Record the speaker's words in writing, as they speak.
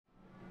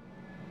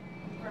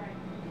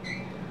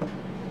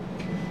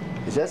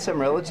Is that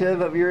some relative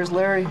of yours,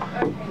 Larry?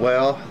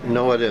 Well,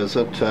 no it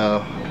isn't.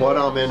 What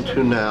I'm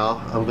into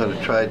now, I'm going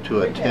to try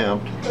to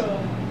attempt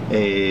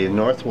a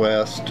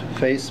Northwest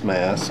face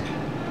mask.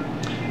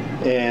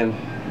 And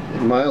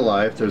in my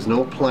life, there's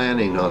no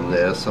planning on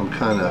this. I'm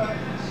kind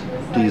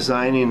of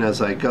designing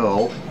as I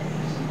go.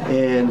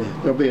 And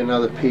there'll be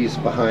another piece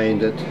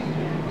behind it,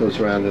 goes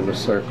around in a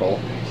circle.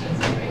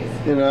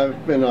 And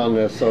I've been on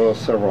this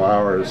several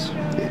hours.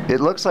 It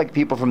looks like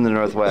people from the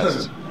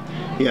Northwest.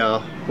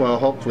 Yeah, well,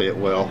 hopefully it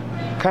will.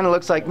 Kind of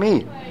looks like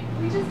me.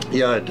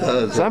 Yeah, it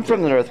does. So I'm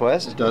from the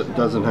Northwest. It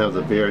doesn't have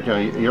the beard.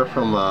 You're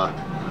from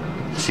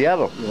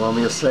Seattle. You want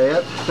me to say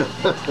it?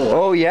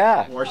 Oh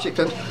yeah.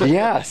 Washington?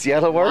 Yeah,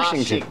 Seattle,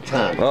 Washington.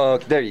 Oh,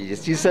 there you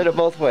said it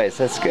both ways.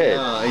 That's good.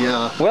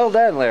 Yeah. Well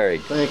done, Larry.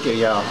 Thank you,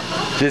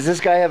 yeah. Does this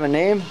guy have a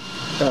name?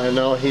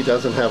 No, he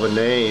doesn't have a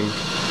name.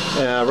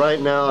 Right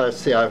now, let's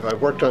see,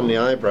 I've worked on the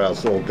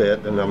eyebrows a little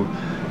bit, and I'm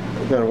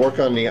going to work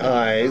on the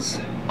eyes,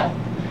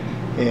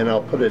 and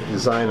I'll put a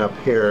design up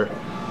here.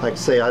 Like I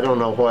say, I don't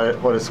know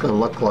what it's going to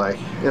look like.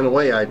 In a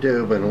way I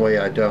do, but in a way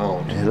I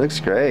don't. It looks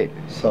great.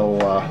 So,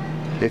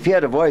 if you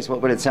had a voice,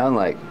 what would it sound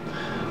like?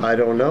 I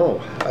don't know.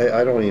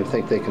 I don't even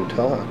think they can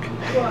talk.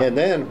 And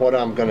then what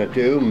I'm going to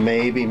do,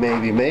 maybe,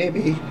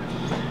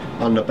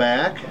 on the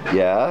back.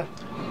 Yeah.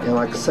 And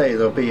like I say,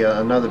 there'll be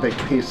another big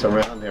piece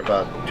around there,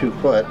 about 2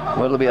 foot.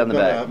 What'll be on the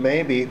back?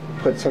 Maybe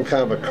put some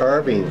kind of a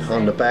carving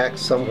on the back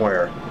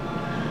somewhere.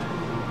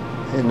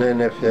 And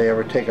then if they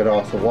ever take it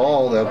off the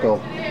wall, they'll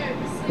go,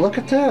 look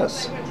at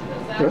this.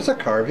 There's a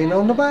carving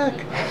on the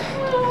back.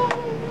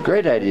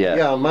 Great idea.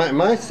 Yeah,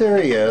 my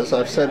theory is,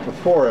 I've said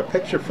before, a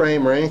picture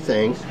frame or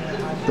anything,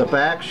 the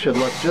back should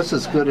look just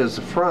as good as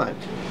the front.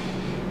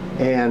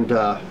 And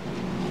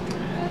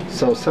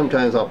so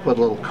sometimes I'll put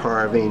a little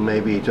carving,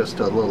 maybe just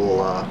a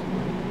little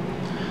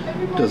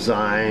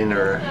design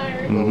or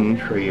a little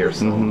tree or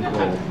something,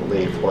 little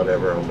leaf,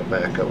 whatever on the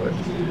back of it.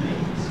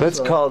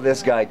 Let's call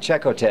this guy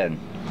Checoten.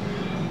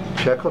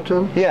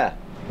 Checoten? Yeah.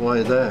 Why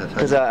is that?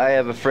 Because I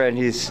have a friend,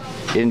 he's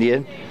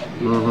Indian.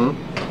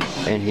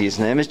 And his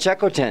name is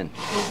Checoten.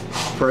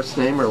 First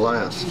name or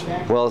last?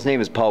 Well, his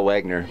name is Paul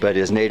Wagner, but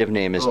his native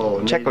name is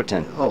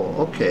Checoten.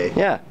 Oh, okay.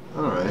 Yeah.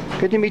 All right.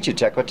 Good to meet you,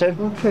 Checoten.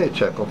 Okay,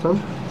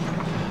 Checoten.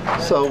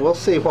 So we'll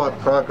see what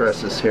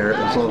progress is here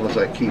as long as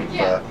I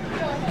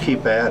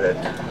keep at it.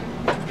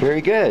 Very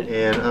good.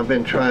 And I've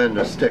been trying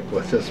to stick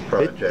with this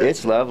project.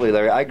 It's lovely,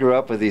 Larry. I grew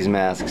up with these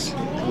masks.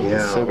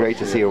 Yeah. It's so great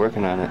to see you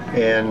working on it.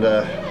 And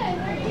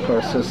of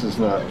course, this is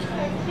not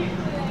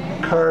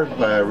carved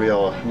by a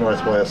real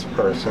Northwest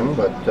person,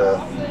 but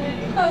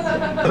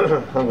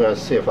I'm going to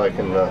see if I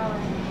can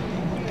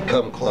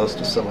come close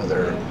to some of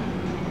their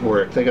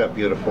work. They got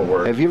beautiful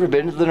work. Have you ever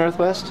been to the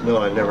Northwest? No,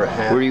 I never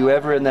have. Were you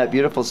ever in that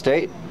beautiful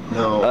state?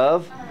 No.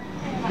 Of?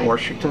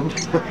 Washington?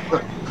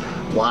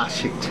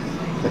 Washington.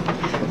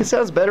 It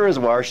sounds better as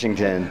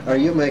Washington. Are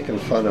you making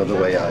fun of the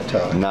way I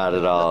talk? Not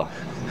at all.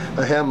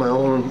 I have my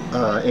own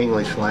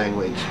English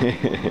language.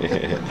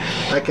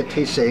 I could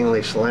teach the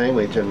English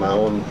language in my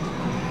own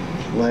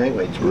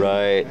language.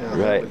 Right,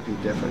 yeah, right. That would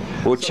be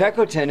different. Well,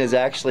 Checoten is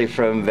actually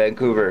from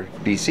Vancouver,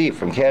 BC,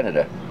 from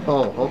Canada.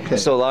 Oh, okay.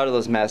 So a lot of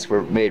those masks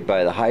were made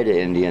by the Haida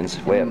Indians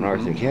way up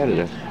north in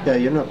Canada. Yeah,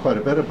 you know quite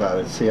a bit about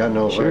it. See, I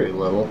know very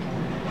little.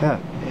 Yeah.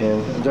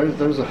 And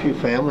there's a few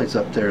families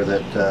up there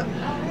that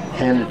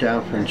handed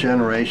down from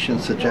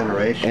generations to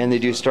generations. And they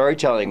do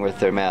storytelling with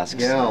their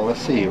masks. Yeah, let's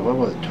see. What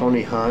was it?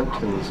 Tony Hunt?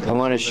 I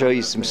want to show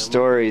you some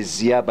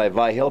stories, yeah, by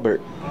Vi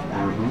Hilbert.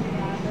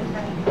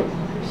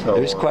 So,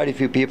 there's quite a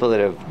few people that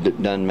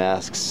have done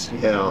masks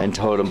and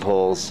totem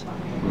poles.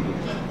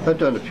 I've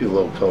done a few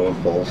little totem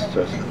poles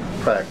just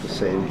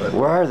practicing. But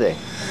where are they?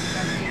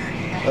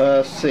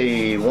 Let's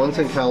see. One's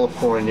in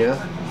California.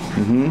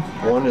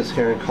 One is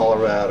here in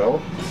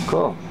Colorado.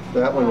 Cool.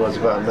 That one was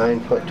about 9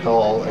 foot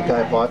tall. A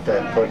guy bought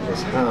that and put it in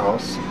his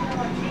house.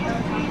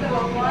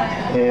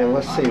 And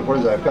let's see,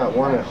 I've got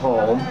one at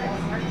home.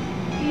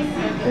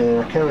 And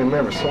I can't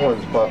remember,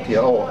 someone's bought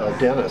a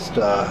dentist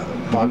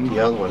bought the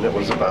other one. It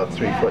was about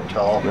 3 foot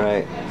tall.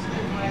 Right.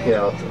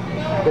 Yeah,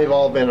 they've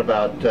all been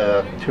about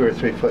 2 or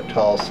 3 foot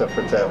tall, except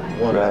for that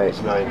one that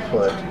was 9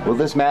 foot. Will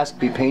this mask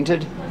be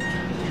painted?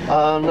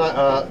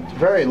 Not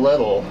very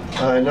little.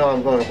 I know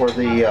I'm going to where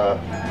the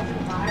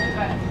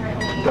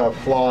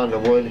flaw in the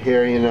wood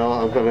here. You know,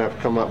 I'm going to have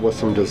to come up with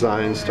some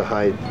designs to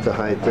hide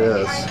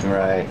this.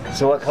 Right.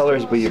 So what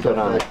colors will you put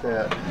on it?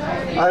 That.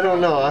 I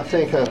don't know. I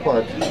think a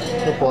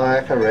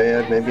black, a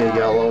red, maybe a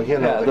yellow. You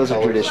know, yeah, those colors.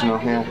 are traditional.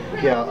 Yeah.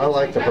 Yeah, I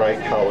like the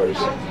bright colors.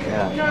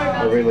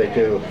 Yeah. I really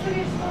do.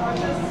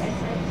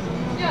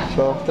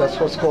 So that's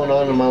what's going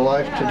on in my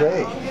life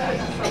today.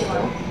 You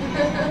know?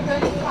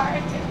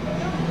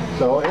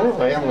 So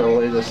anyway, I'm going to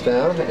lay this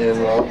down and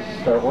I'll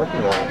start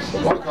working on it.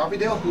 So, want a coffee,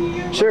 Dale?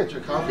 Sure. Get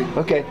your coffee.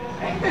 Okay.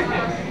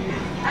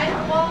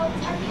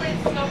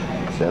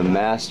 The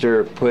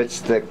master puts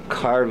the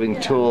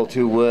carving tool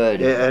to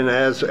wood. And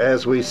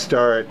as we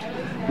start,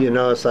 you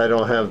notice I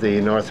don't have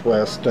the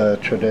Northwest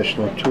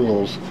traditional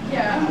tools.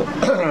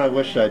 I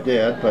wish I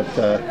did, but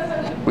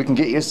We can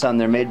get you some.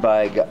 They're made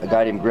by a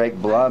guy named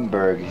Greg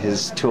Blomberg.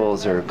 His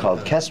tools are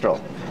called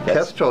Kestrel.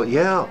 Kestrel,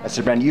 yeah. That's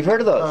the brand. You've heard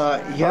of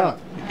those? Yeah.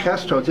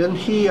 Kestrel, didn't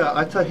he?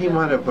 I thought he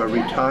might have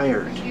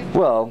retired.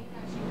 Well,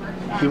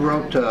 he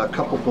wrote a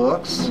couple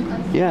books.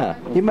 Yeah,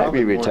 he might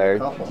Probably be more than a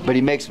retired, couple. but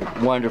he makes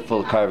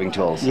wonderful carving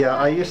tools. Yeah,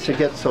 I used to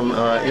get some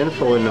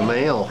info in the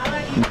mail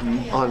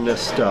on this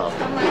stuff,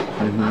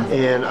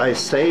 and I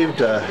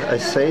saved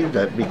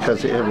it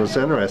because it was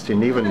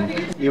interesting,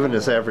 even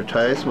his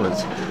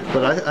advertisements.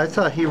 But I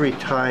thought he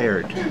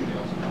retired.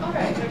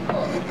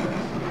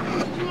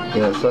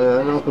 Yes,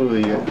 I know who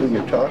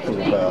you're talking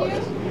about.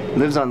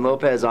 Lives on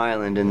Lopez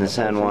Island in the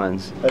San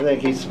Juans. I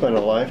think he spent a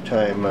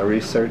lifetime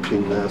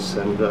researching this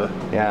and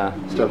Yeah,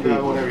 stuff.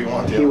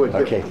 He would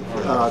give Okay.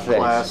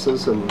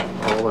 classes and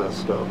all that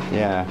stuff.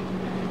 yeah.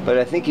 But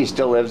I think he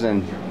still lives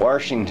in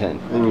Washington.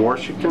 In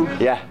Washington?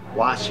 Yeah.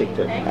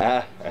 Washington.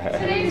 Ah,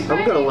 I'm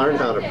going to learn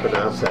how to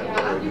pronounce that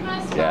word.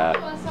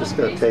 yeah. It's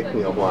going to take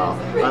me a while.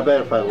 I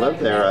bet if I lived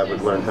there, I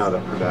would learn how to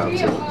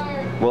pronounce it.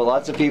 Well,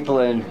 lots of people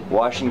in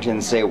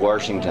Washington say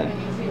Washington.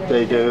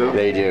 They do?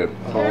 They do.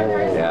 Oh,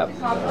 Yeah.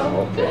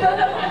 okay.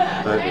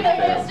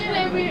 I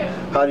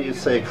understand. How do you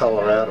say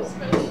Colorado?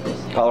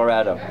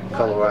 Colorado.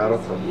 Colorado?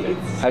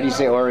 How do you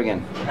say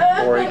Oregon?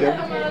 Oregon?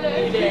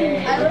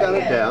 I got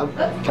it down.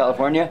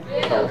 California?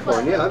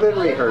 California. I've been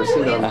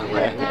rehearsing on the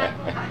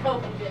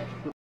way.